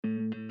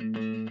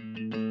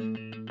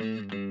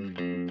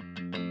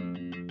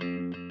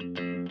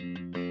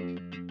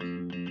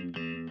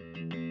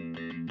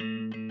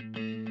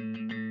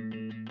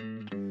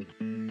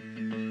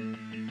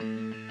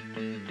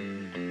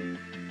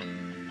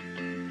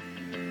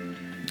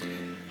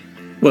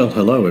Well,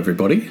 hello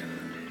everybody,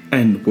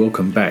 and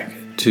welcome back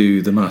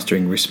to the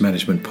Mastering Risk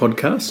Management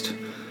podcast,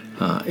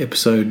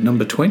 episode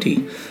number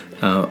 20.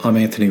 I'm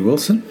Anthony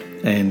Wilson,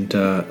 and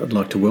I'd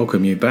like to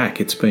welcome you back.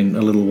 It's been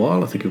a little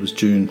while. I think it was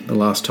June the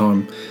last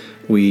time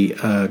we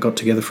got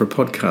together for a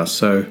podcast,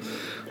 so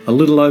a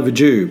little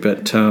overdue,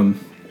 but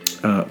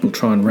we'll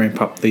try and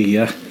ramp up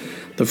the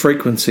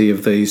frequency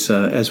of these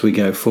as we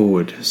go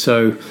forward.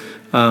 So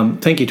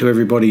thank you to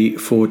everybody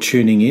for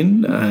tuning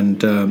in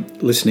and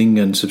listening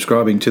and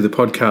subscribing to the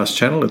podcast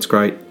channel. It's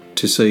great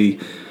to see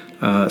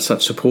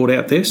such support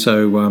out there,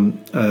 so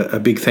a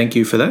big thank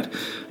you for that.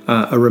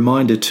 A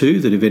reminder too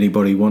that if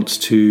anybody wants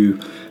to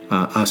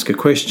ask a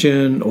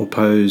question or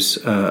pose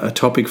a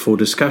topic for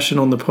discussion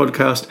on the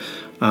podcast,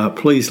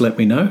 please let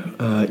me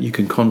know. You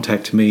can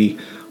contact me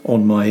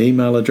on my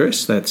email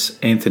address. That's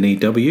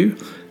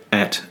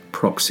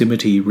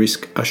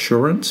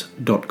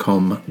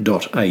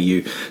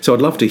anthonyw@proximityriskassurance.com.au. So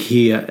I'd love to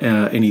hear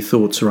any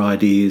thoughts or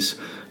ideas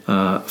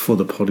for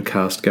the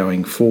podcast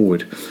going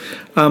forward.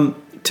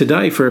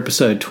 Today for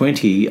episode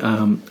 20,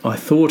 I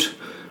thought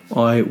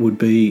I would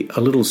be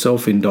a little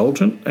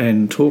self-indulgent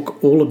and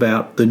talk all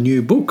about the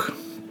new book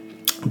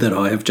that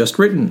I have just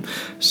written.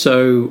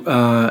 So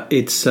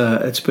it's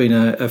been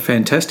a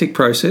fantastic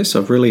process.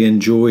 I've really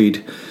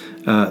enjoyed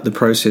the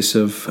process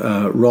of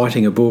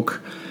writing a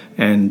book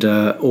and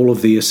all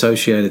of the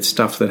associated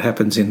stuff that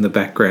happens in the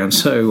background.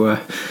 So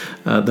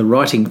the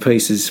writing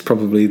piece is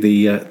probably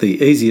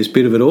the easiest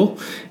bit of it all.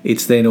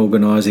 It's then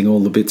organising all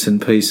the bits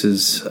and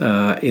pieces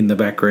in the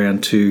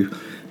background to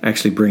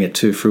actually bring it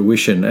to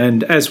fruition.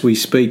 And as we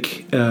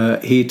speak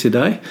here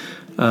today,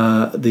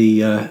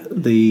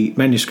 the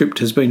manuscript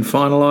has been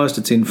finalised.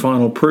 It's in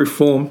final proof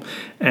form,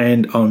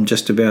 and I'm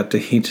just about to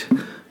hit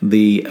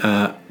the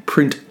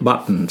print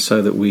button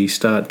so that we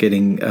start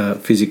getting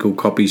physical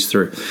copies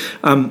through.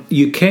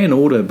 You can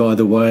order, by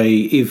the way,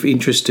 if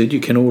interested, you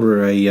can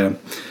order a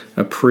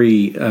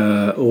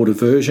pre-order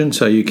version,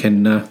 so you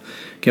can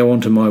go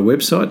onto my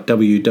website,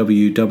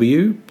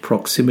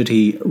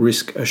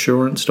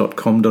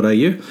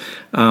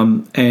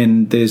 www.proximityriskassurance.com.au,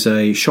 and there's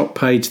a shop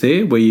page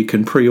there where you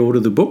can pre-order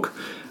the book.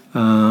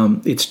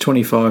 It's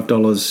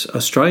 $25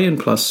 Australian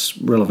plus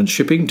relevant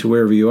shipping to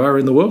wherever you are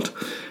in the world.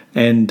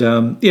 And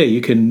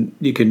you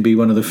can be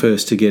one of the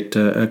first to get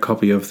a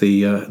copy of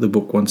the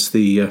book once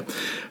the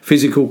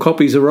physical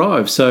copies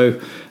arrive. So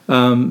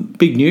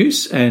big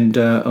news, and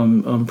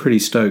I'm pretty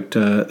stoked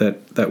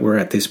that we're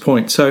at this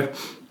point. So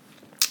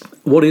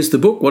what is the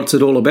book? What's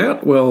it all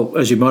about? Well,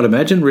 as you might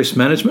imagine, risk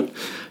management.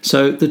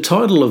 So the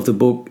title of the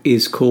book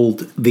is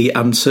called The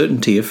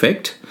Uncertainty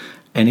Effect: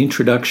 An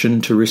Introduction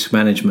to Risk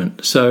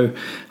Management. So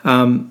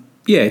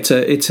it's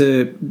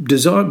a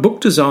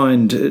book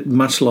designed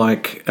much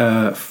like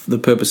the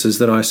purposes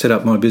that I set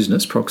up my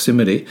business,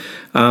 Proximity,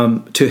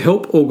 to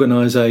help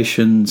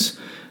organisations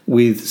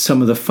with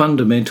some of the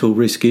fundamental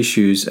risk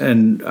issues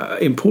and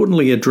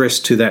importantly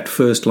addressed to that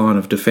first line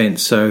of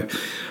defence. So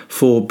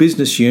for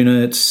business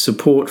units,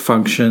 support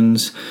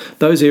functions,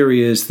 those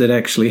areas that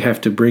actually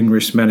have to bring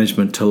risk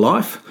management to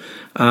life,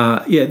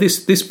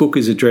 this book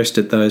is addressed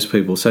at those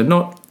people. So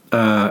not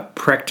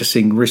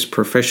practicing risk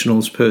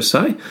professionals per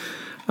se,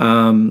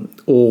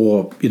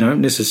 or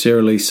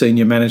necessarily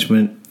senior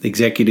management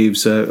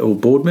executives or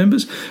board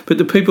members, but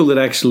the people that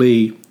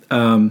actually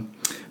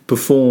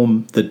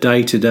perform the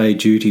day-to-day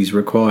duties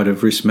required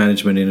of risk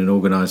management in an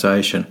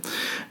organisation.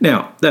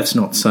 Now, that's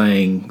not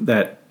saying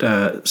that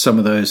some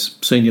of those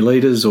senior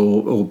leaders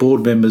or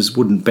board members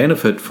wouldn't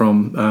benefit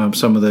from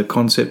some of the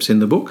concepts in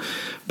the book,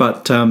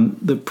 but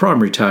the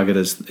primary target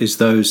is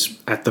those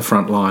at the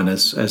front line,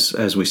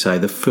 as we say,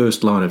 the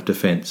first line of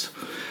defence.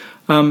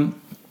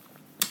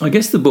 I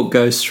guess the book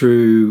goes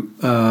through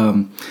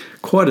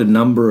quite a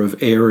number of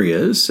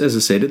areas. As I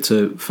said, it's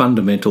a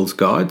fundamentals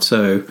guide,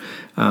 so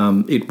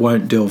it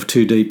won't delve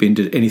too deep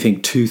into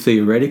anything too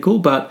theoretical,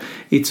 but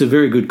it's a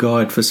very good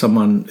guide for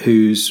someone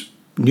who's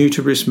new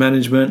to risk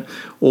management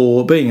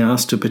or being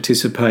asked to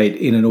participate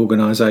in an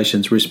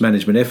organisation's risk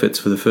management efforts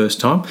for the first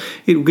time.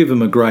 It will give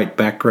them a great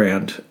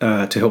background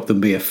to help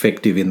them be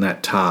effective in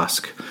that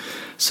task.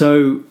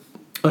 So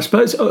I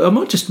suppose I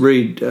might just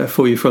read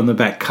for you from the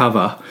back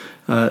cover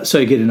so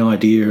you get an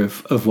idea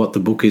of what the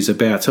book is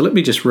about. So let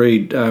me just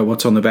read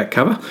what's on the back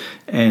cover,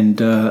 and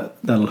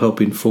that'll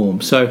help inform.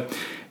 So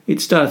it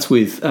starts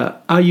with,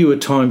 are you a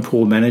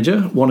time-poor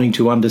manager wanting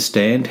to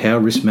understand how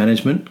risk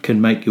management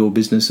can make your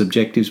business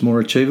objectives more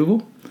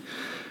achievable?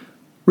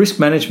 Risk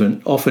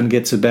management often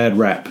gets a bad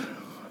rap.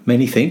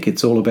 Many think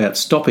it's all about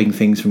stopping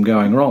things from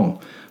going wrong,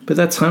 but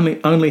that's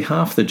only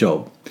half the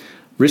job.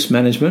 Risk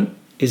management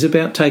is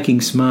about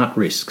taking smart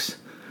risks.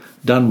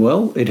 Done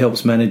well, it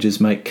helps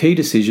managers make key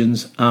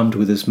decisions armed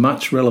with as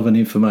much relevant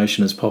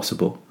information as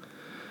possible.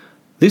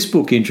 This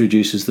book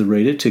introduces the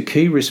reader to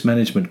key risk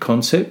management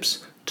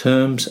concepts,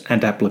 terms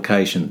and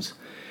applications.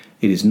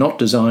 It is not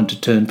designed to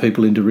turn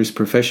people into risk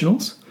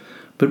professionals,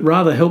 but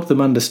rather help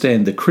them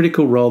understand the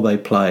critical role they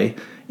play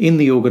in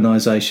the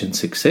organisation's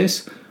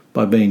success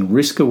by being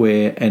risk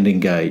aware and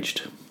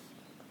engaged.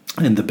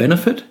 And the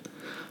benefit?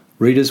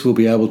 Readers will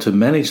be able to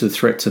manage the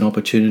threats and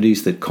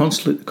opportunities that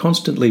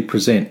constantly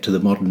present to the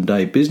modern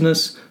day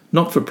business,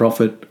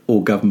 not-for-profit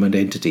or government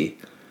entity.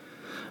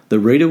 The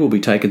reader will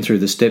be taken through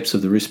the steps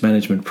of the risk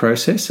management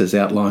process as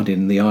outlined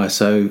in the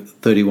ISO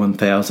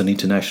 31000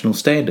 International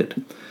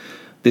Standard.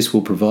 This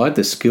will provide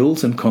the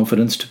skills and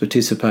confidence to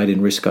participate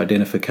in risk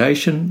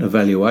identification,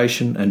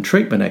 evaluation and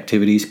treatment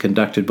activities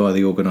conducted by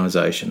the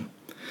organisation.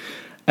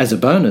 As a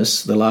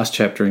bonus, the last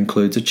chapter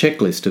includes a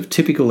checklist of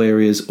typical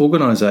areas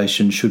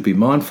organisations should be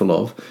mindful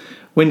of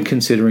when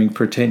considering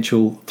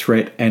potential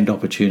threats and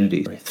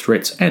opportunities,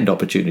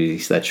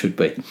 that should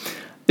be.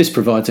 This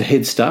provides a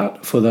head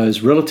start for those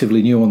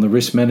relatively new on the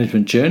risk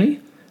management journey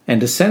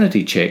and a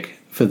sanity check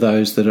for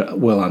those that are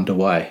well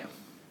underway.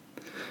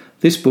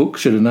 This book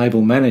should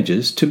enable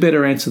managers to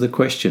better answer the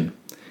question,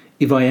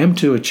 if I am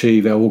to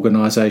achieve our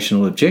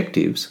organisational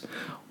objectives,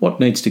 what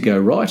needs to go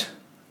right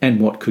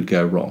and what could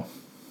go wrong?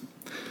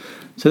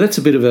 So that's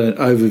a bit of an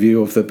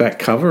overview of the back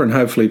cover and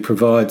hopefully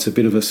provides a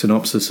bit of a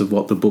synopsis of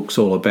what the book's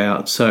all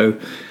about. So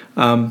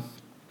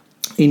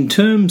in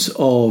terms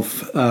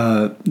of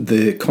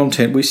the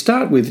content, we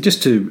start with,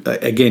 just to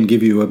again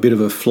give you a bit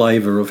of a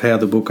flavour of how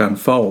the book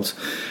unfolds,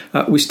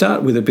 we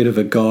start with a bit of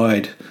a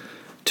guide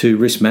to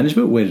risk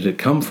management. Where did it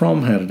come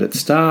from? How did it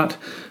start?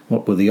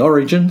 What were the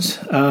origins?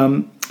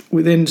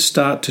 We then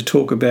start to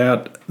talk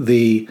about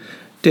the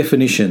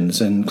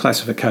definitions and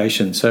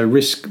classifications. So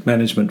risk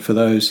management, for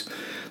those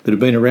that have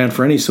been around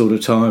for any sort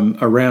of time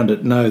around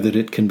it, know that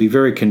it can be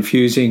very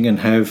confusing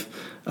and have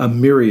a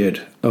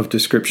myriad of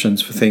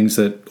descriptions for things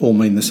that all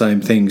mean the same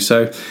thing.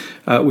 So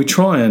we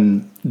try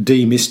and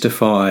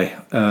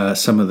demystify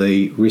some of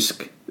the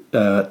risk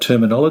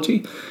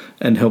terminology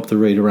and help the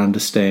reader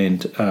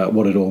understand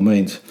what it all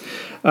means.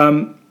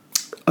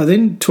 I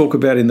then talk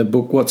about in the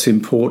book what's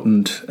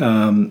important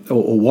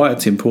or why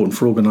it's important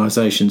for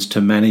organisations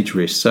to manage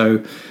risk.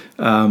 So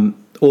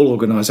all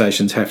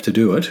organisations have to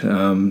do it.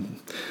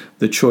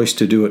 The choice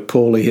to do it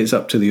poorly is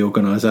up to the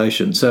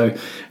organisation. So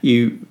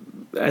you,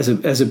 as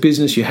a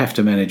business, you have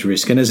to manage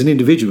risk, and as an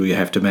individual, you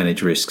have to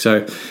manage risk.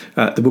 So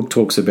the book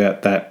talks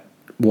about that,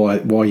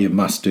 why you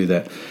must do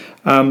that.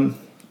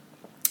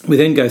 We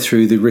then go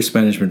through the risk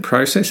management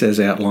process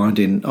as outlined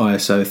in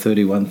ISO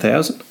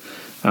 31000.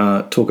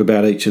 Talk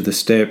about each of the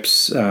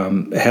steps,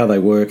 how they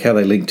work, how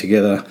they link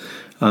together,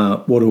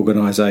 what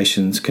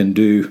organisations can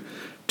do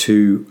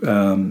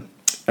to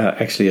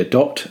actually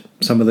adopt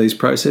some of these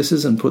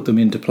processes and put them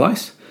into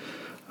place.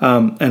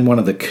 And one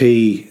of the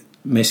key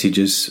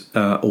messages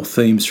or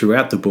themes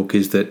throughout the book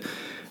is that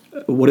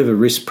whatever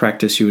risk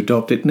practice you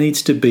adopt, it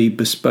needs to be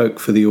bespoke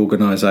for the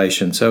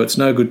organisation. So it's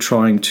no good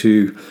trying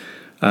to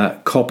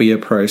copy a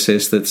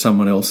process that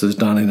someone else has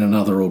done in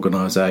another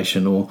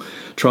organisation, or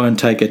try and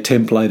take a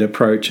template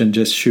approach and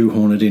just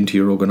shoehorn it into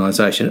your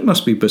organisation. It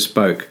must be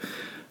bespoke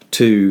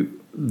to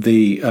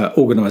the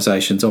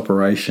organisation's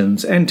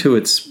operations and to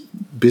its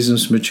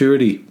business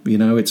maturity,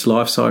 its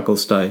life cycle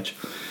stage.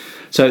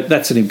 So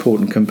that's an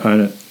important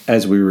component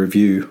as we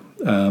review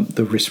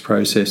the risk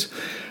process.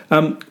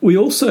 We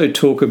also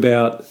talk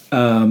about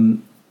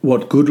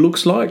what good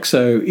looks like.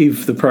 So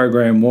if the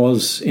program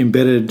was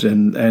embedded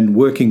and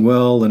working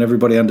well and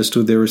everybody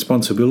understood their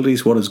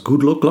responsibilities, what does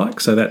good look like?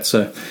 So that's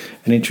an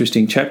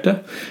interesting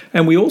chapter.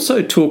 And we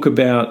also talk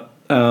about,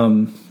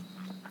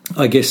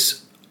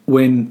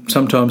 when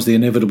sometimes the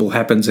inevitable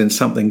happens and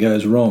something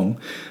goes wrong,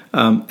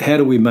 how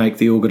do we make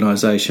the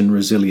organisation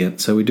resilient?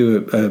 So we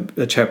do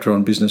a chapter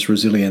on business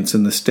resilience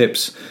and the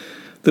steps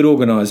that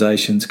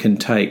organisations can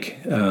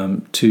take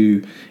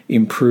to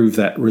improve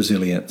that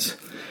resilience.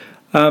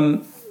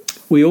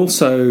 We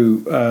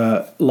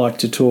also like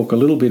to talk a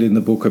little bit in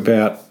the book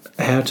about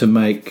how to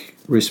make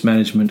risk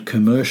management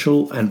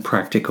commercial and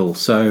practical.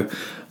 So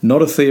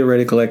not a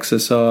theoretical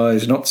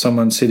exercise, not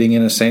someone sitting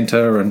in a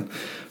centre and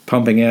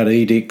pumping out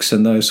edicts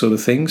and those sort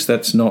of things.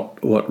 That's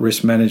not what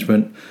risk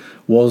management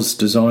was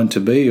designed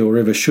to be or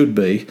ever should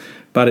be,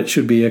 but it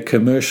should be a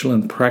commercial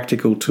and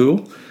practical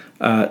tool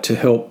to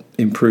help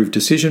improve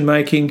decision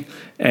making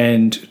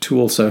and to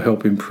also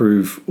help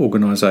improve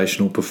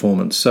organisational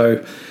performance.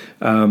 So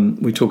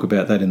we talk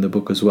about that in the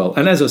book as well.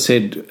 And as I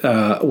said,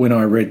 when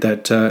I read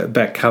that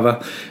back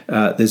cover,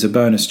 there's a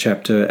bonus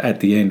chapter at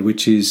the end,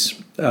 which is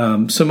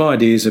some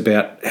ideas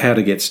about how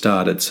to get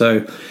started.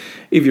 So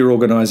if your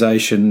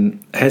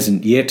organisation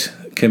hasn't yet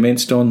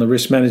commenced on the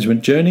risk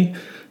management journey,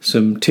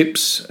 some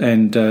tips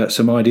and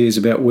some ideas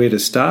about where to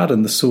start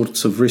and the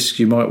sorts of risks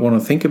you might want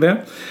to think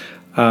about.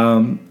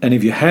 And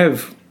if you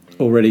have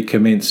already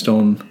commenced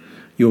on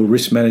your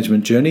risk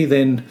management journey,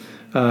 then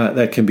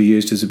that can be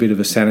used as a bit of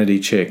a sanity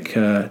check,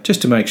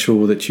 just to make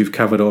sure that you've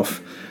covered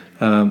off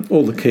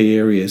all the key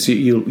areas.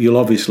 You'll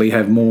obviously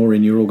have more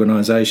in your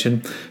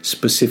organisation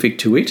specific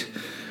to it,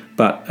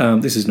 but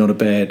this is not a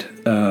bad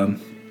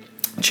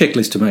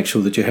checklist to make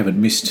sure that you haven't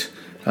missed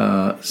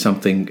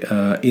something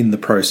in the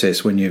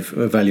process when you've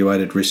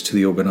evaluated risk to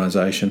the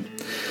organisation.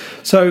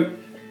 So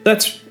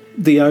that's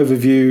the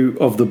overview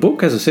of the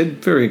book. As I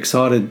said, very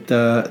excited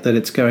that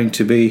it's going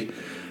to be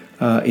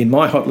in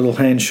my hot little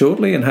hands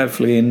shortly, and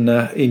hopefully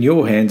in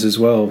your hands as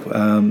well,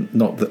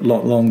 not that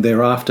long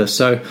thereafter.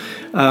 So,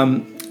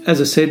 as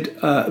I said,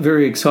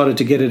 very excited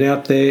to get it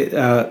out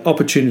there.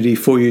 Opportunity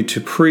for you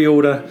to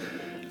pre-order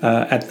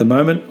at the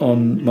moment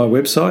on my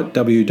website,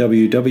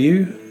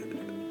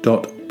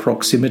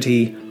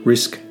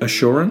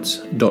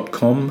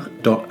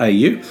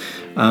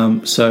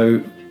 www.proximityriskassurance.com.au.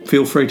 So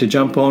feel free to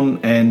jump on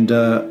and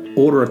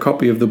order a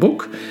copy of the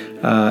book.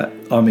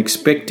 I'm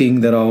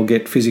expecting that I'll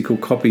get physical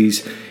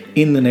copies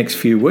in the next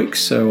few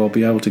weeks, so I'll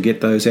be able to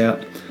get those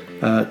out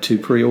to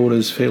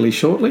pre-orders fairly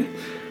shortly.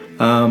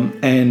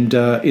 And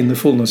in the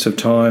fullness of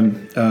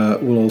time,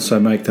 we'll also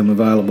make them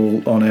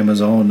available on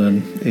Amazon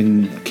and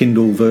in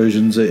Kindle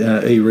versions,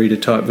 e-reader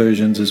type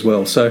versions as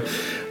well. So,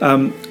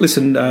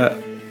 listen,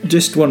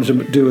 just wanted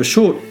to do a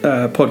short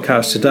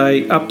podcast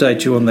today,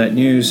 update you on that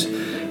news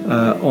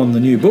on the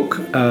new book.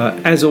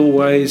 As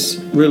always,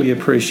 really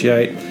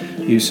appreciate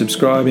you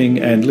subscribing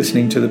and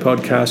listening to the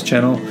podcast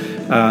channel.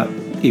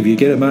 If you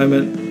get a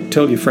moment,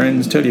 tell your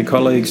friends, tell your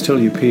colleagues, tell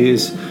your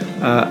peers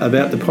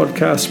about the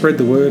podcast, spread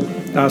the word,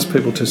 ask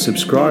people to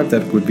subscribe.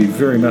 That would be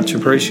very much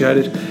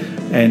appreciated.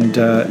 And,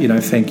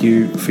 thank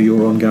you for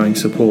your ongoing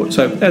support.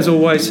 So, as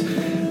always,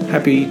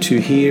 happy to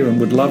hear and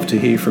would love to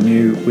hear from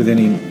you with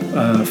any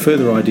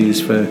further ideas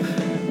for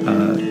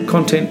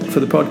content for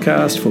the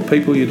podcast, for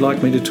people you'd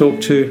like me to talk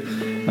to,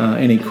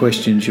 any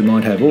questions you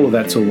might have. All of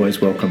that's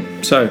always welcome.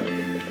 So,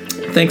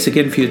 thanks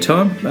again for your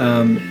time.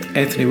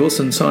 Anthony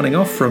Wilson signing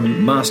off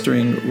from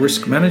Mastering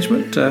Risk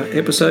Management,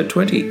 episode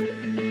 20.